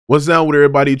What's down with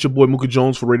everybody? It's your boy Mooka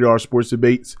Jones for Rated R Sports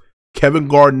Debates. Kevin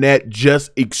Garnett just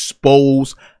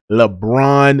exposed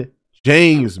LeBron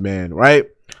James, man, right?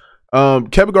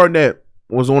 Kevin Garnett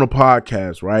was on a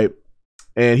podcast, right?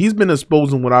 And he's been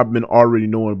exposing what I've been already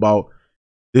knowing about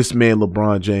this man,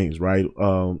 LeBron James, right?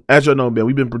 As y'all know, man,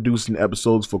 we've been producing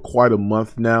episodes for quite a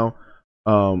month now.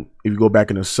 If you go back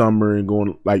in the summer and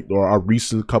going or our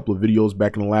recent couple of videos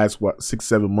back in the last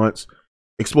 6-7 months,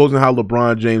 exposing how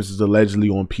LeBron James is allegedly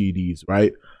on PEDs,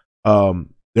 right?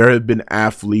 There have been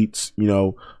athletes,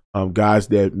 guys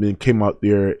that came out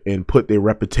there and put their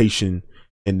reputation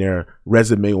and their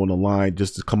resume on the line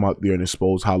just to come out there and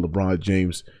expose how LeBron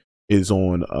James is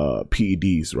on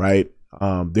PEDs, right?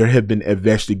 There have been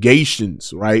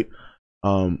investigations, right?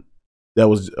 That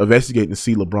was investigating to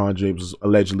see LeBron James was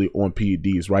allegedly on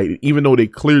PEDs, right? Even though they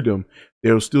cleared him,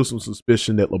 there was still some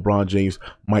suspicion that LeBron James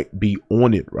might be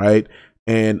on it, right?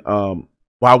 And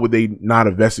why would they not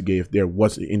investigate if there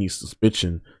wasn't any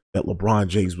suspicion that LeBron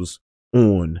James was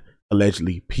on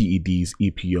allegedly PEDs,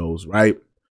 EPOs, right?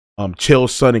 Chael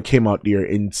Sonnen came out there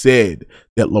and said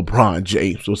that LeBron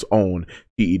James was on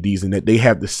PEDs and that they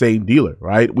have the same dealer,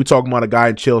 right? We're talking about a guy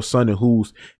in Chael Sonnen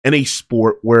who's in a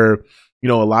sport where, a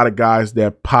lot of guys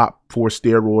that pop for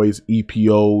steroids,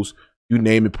 EPOs, you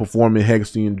name it, performing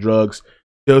hexing drugs.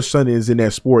 Chael Sonnen is in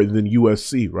that sport and then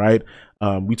UFC, right?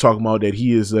 We talking about that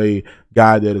he is a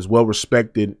guy that is well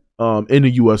respected in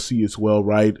the UFC as well,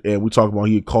 right? And we talking about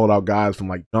he called out guys from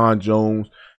like John Jones,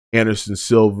 Anderson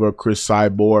Silva, Chris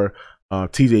Cyborg,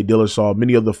 TJ Dillashaw,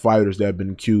 many other fighters that have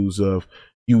been accused of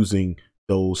using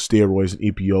those steroids and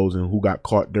EPOs and who got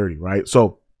caught dirty, right?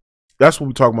 So that's what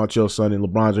we're talking about. Chael Sonnen and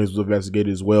LeBron James was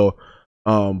investigated as well.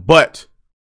 But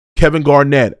Kevin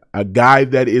Garnett, a guy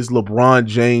that is LeBron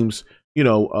James,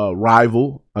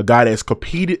 rival, a guy that's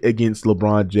competed against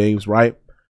LeBron James, right,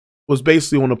 was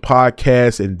basically on a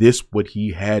podcast, and this what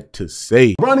he had to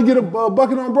say. Bron get a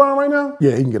bucket on Bron right now?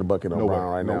 Yeah, he can get a bucket on Bron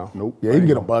right now. Nope. Yeah, he can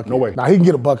get a bucket. No way. Nah, he can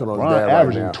get a bucket on Bron his dad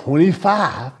averaging right now.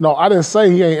 25. No, I didn't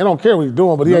say he ain't. I don't care what he's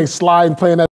doing, but he ain't sliding,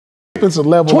 playing that defensive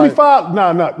level. 25?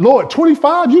 Nah. Lord,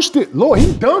 25? You still, Lord,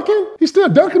 he dunking? He's still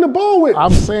dunking the ball with.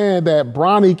 I'm saying that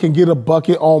Bronny can get a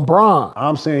bucket on Bron.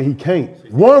 I'm saying he can't.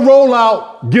 One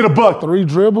rollout, get a bucket. 3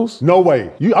 dribbles? No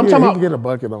way. I'm talking he about. can get a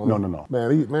bucket on him. No.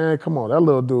 Man, come on. That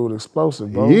little dude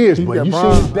explosive, bro. He is, but you see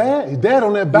his dad? His dad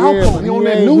on that Balco. Yeah, he on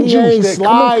that new juice. He ain't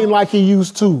sliding like he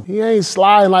used to. He ain't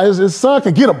sliding like his son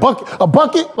can get a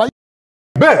bucket. Like,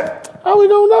 bet. How we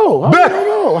gonna know?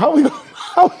 How we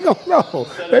gonna know?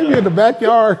 They be in the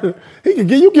backyard. He can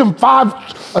you give him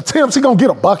 5 attempts, he gonna get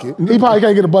a bucket. He probably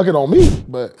can't get a bucket on me,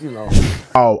 but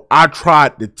Oh, I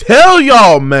tried to tell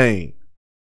y'all, man.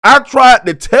 I tried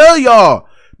to tell y'all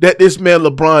that this man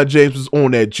LeBron James was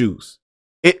on that juice.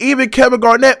 And even Kevin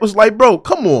Garnett was like, bro,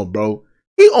 come on, bro.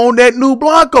 He on that new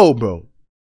Balco, bro.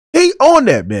 He on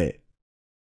that, man.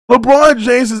 LeBron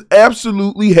James is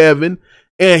absolutely having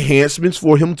enhancements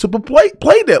for him to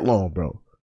play that long, bro.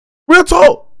 Real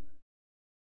talk.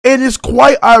 And it's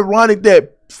quite ironic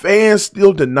that fans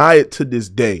still deny it to this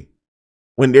day.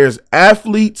 When there's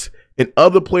athletes and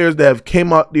other players that have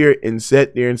came out there and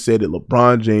sat there and said that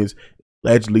LeBron James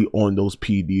allegedly on those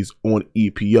PEDs, on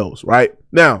EPOs, right?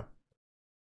 Now,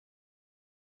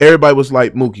 everybody was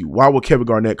like, Mookie, why would Kevin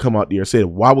Garnett come out there and say that?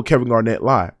 Why would Kevin Garnett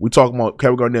lie? We talking about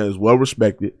Kevin Garnett is well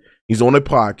respected. He's on a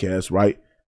podcast, right?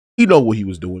 He know what he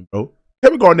was doing, bro.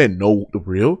 Kevin Garnett know the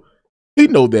real. He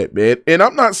know that, man. And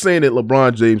I'm not saying that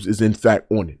LeBron James is in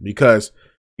fact on it because,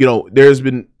 there's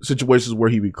been situations where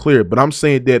he be clear, but I'm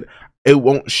saying that it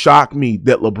won't shock me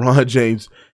that LeBron James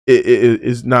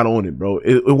is not on it, bro.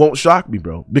 It won't shock me,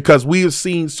 bro, because we have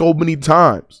seen so many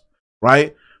times,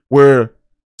 right, where,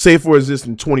 say for instance,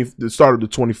 the start of the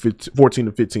 2014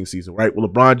 to 15 season, right, where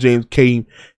LeBron James came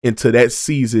into that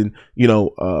season,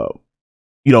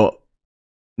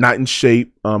 not in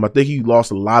shape. I think he lost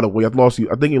a lot of weight. I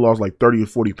think he lost like 30 or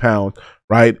 40 pounds,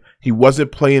 right? He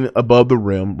wasn't playing above the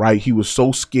rim, right? He was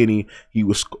so skinny. He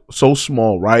was so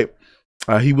small, right?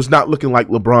 He was not looking like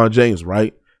LeBron James,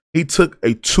 right? He took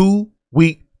a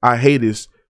 2-week hiatus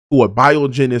for a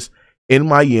biogenist in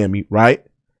Miami, right?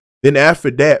 Then after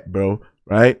that, bro,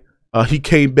 right? He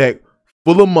came back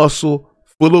full of muscle,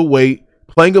 full of weight,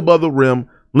 playing above the rim,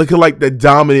 looking like the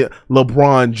dominant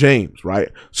LeBron James,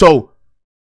 right? So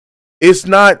it's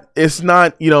not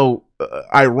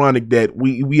ironic that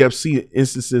we have seen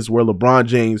instances where LeBron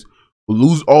James will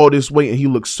lose all this weight and he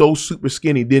looks so super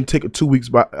skinny, then take a 2 weeks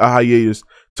hiatus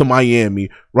to Miami,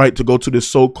 right, to go to this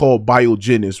so-called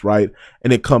biogenist, right,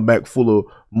 and then come back full of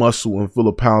muscle and full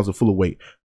of pounds and full of weight.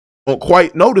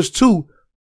 Quite notice too.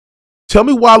 Tell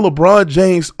me why LeBron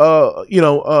James,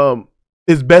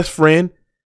 his best friend,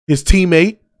 his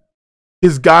teammate,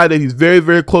 his guy that he's very,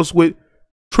 very close with,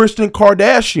 Tristan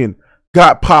Kardashian,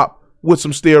 got popped with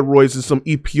some steroids and some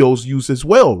EPOs used as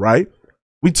well, right?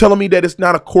 We telling me that it's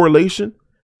not a correlation,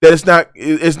 that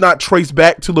it's not traced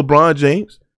back to LeBron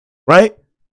James, right?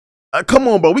 Come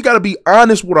on, bro. We got to be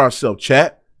honest with ourselves,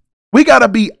 chat. We got to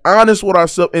be honest with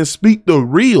ourselves and speak the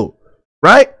real,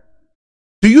 right?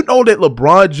 Do you know that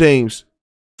LeBron James'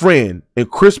 friend and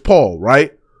Chris Paul,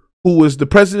 right, who is the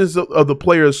president of the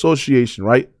Player Association,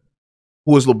 right,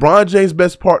 who is LeBron James'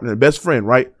 best partner, best friend,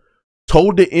 right,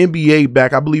 told the NBA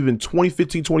back, I believe in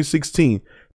 2015, 2016,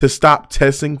 to stop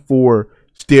testing for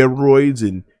steroids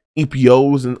and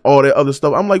EPOs and all that other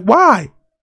stuff. I'm like, why?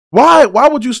 Why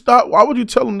would you stop? Why would you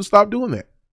tell him to stop doing that?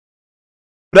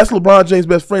 That's LeBron James'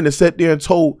 best friend that sat there and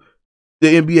told the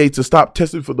NBA to stop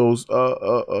testing for those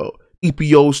EPO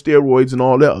steroids and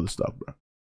all that other stuff, bro.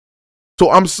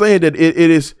 So I'm saying that it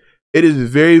is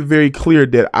very, very clear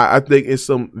that I think it's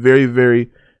some very,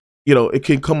 very, it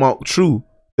can come out true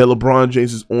that LeBron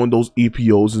James is on those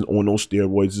EPOs and on those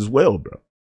steroids as well, bro.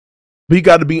 We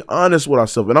got to be honest with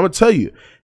ourselves. And I'm going to tell you,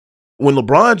 when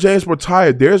LeBron James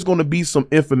retired, there's going to be some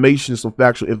information, some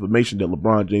factual information that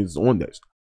LeBron James is on this.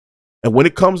 And when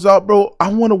it comes out, bro,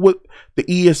 I wonder what the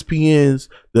ESPNs,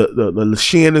 the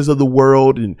Shannons of the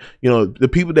world, and the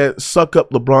people that suck up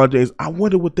LeBron James, I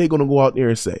wonder what they're going to go out there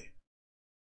and say.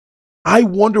 I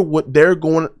wonder what they're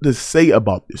going to say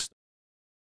about this,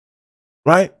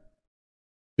 right?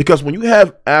 Because when you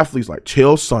have athletes like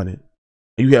Chael Sonnen,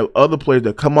 and you have other players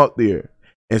that come out there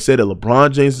and say that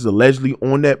LeBron James is allegedly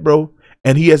on that, bro,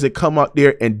 and he hasn't come out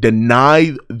there and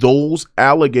denied those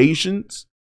allegations,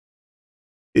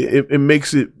 it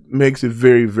makes it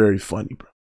very, very funny, bro.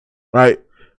 Right?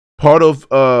 Part of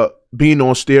being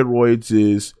on steroids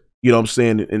is, what I'm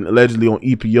saying, and allegedly on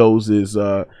EPOs is,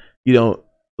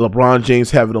 LeBron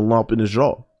James having a lump in his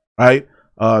jaw, right?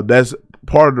 That's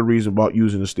part of the reason about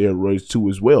using the steroids too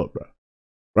as well, bro.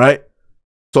 Right?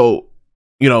 So,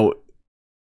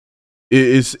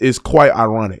 it's quite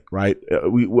ironic, right?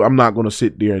 I'm not going to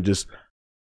sit there and just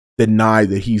deny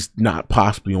that he's not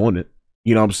possibly on it.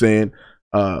 You know what I'm saying?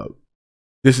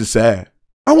 This is sad.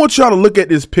 I want y'all to look at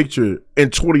this picture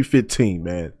in 2015,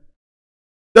 man.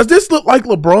 Does this look like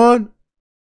LeBron?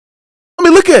 I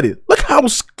mean, look at it. Look how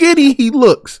skinny he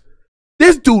looks.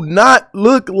 This do not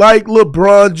look like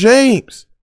LeBron James.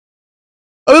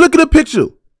 I mean, look at the picture.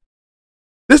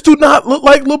 This do not look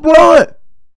like LeBron.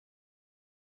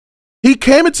 He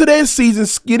came into that season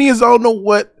skinny as I don't know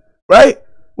what, right?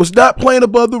 Was not playing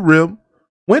above the rim.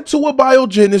 Went to a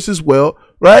biogenesis as well,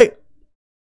 right?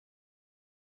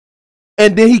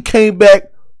 And then he came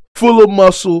back full of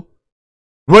muscle,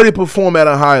 ready to perform at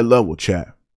a higher level,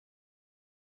 chat.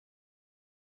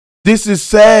 This is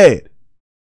sad.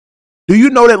 Do you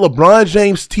know that LeBron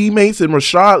James' teammates and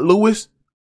Rashard Lewis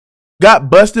got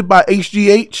busted by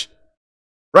HGH,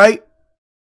 right?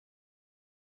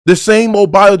 The same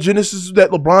old biogenesis that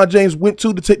LeBron James went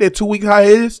to take that 2-week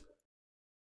hiatus.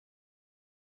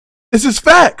 This is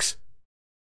facts.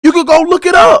 You could go look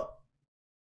it up.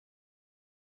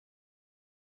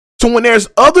 So when there's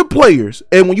other players,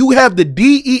 and when you have the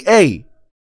DEA,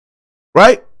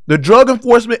 right, the Drug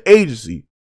Enforcement Agency,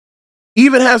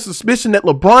 even has suspicion that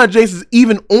LeBron James is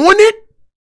even on it,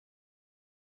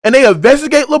 and they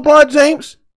investigate LeBron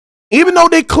James, even though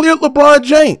they cleared LeBron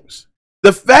James,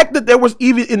 the fact that there was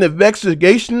even an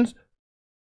investigation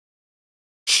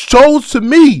shows to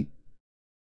me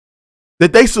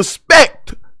that they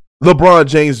suspect LeBron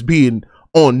James being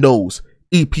on those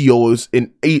EPOs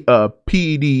and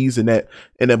PEDs and that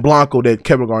Balco that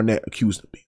Kevin Garnett accused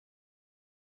of being.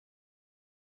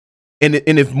 And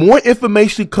if more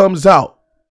information comes out,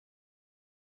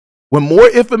 when more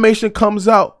information comes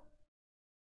out,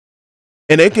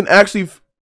 and they can actually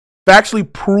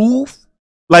factually prove,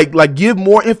 like give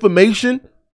more information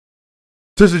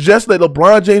to suggest that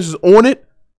LeBron James is on it,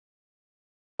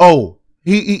 oh,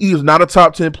 he is not a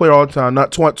top 10 player all the time,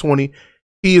 not 20.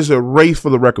 He is a race for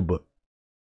the record book.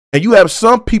 And you have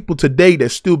some people today that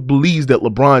still believes that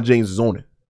LeBron James is on it.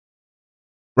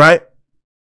 Right?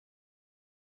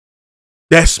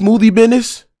 That smoothie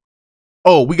business,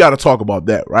 oh, we got to talk about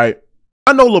that, right?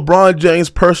 I know LeBron James'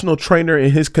 personal trainer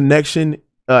and his connection,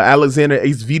 Alexander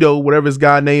Acevedo, whatever his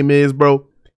guy name is, bro.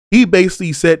 He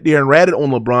basically sat there and ratted on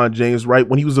LeBron James, right,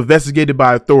 when he was investigated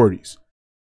by authorities.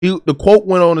 The quote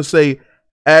went on to say,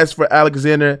 as for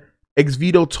Alexander,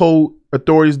 Acevedo told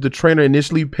authorities the trainer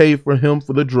initially paid for him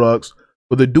for the drugs,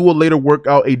 but the duo later worked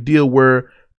out a deal where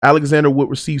Alexander would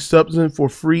receive substance for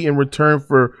free in return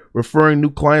for referring new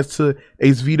clients to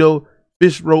Acevedo.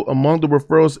 Fish wrote, among the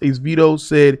referrals, Acevedo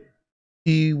said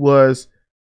he was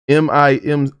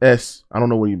MIMS. I don't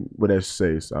know what that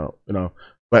says. I don't.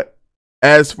 But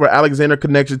as for Alexander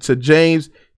connection to James,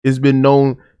 it's been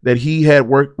known that he had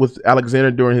worked with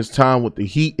Alexander during his time with the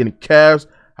Heat and Cavs.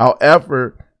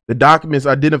 However, the documents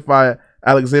identify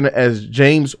Alexander as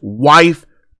James' wife,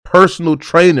 personal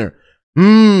trainer.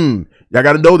 Y'all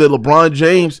got to know that LeBron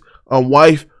James'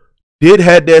 wife did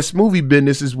have that smoothie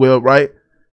business as well, right?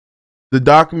 The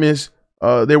documents,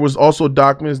 there was also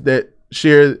documents that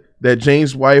shared that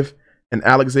James' wife and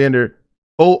Alexander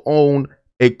co-owned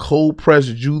a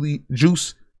cold-pressed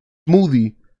juice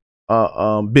smoothie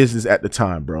business at the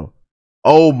time, bro.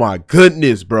 Oh my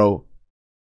goodness, bro.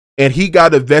 And he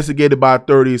got investigated by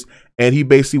authorities, and he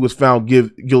basically was found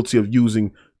guilty of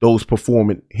using those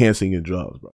performance-enhancing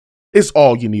drugs, bro. It's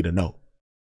all you need to know.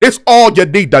 It's all you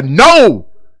need to know.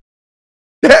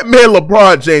 That man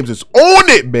LeBron James is on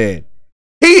it, man.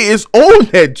 He is on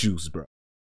that juice, bro.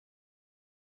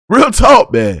 Real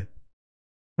talk, man.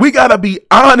 We got to be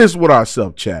honest with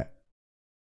ourselves, chat.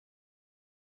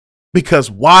 Because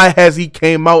why has he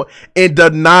came out and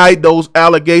denied those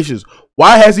allegations?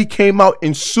 Why has he came out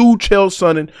and sued Chael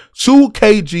Sonnen, sued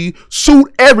KG,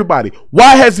 sued everybody?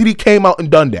 Why has he came out and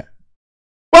done that?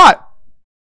 But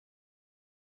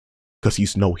because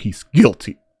he's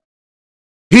guilty.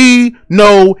 He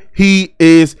know he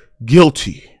is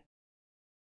guilty.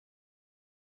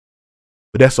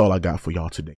 But that's all I got for y'all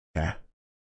today.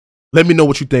 Let me know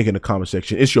what you think in the comment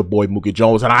section. It's your boy Mookie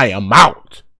Jones, and I am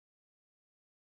out.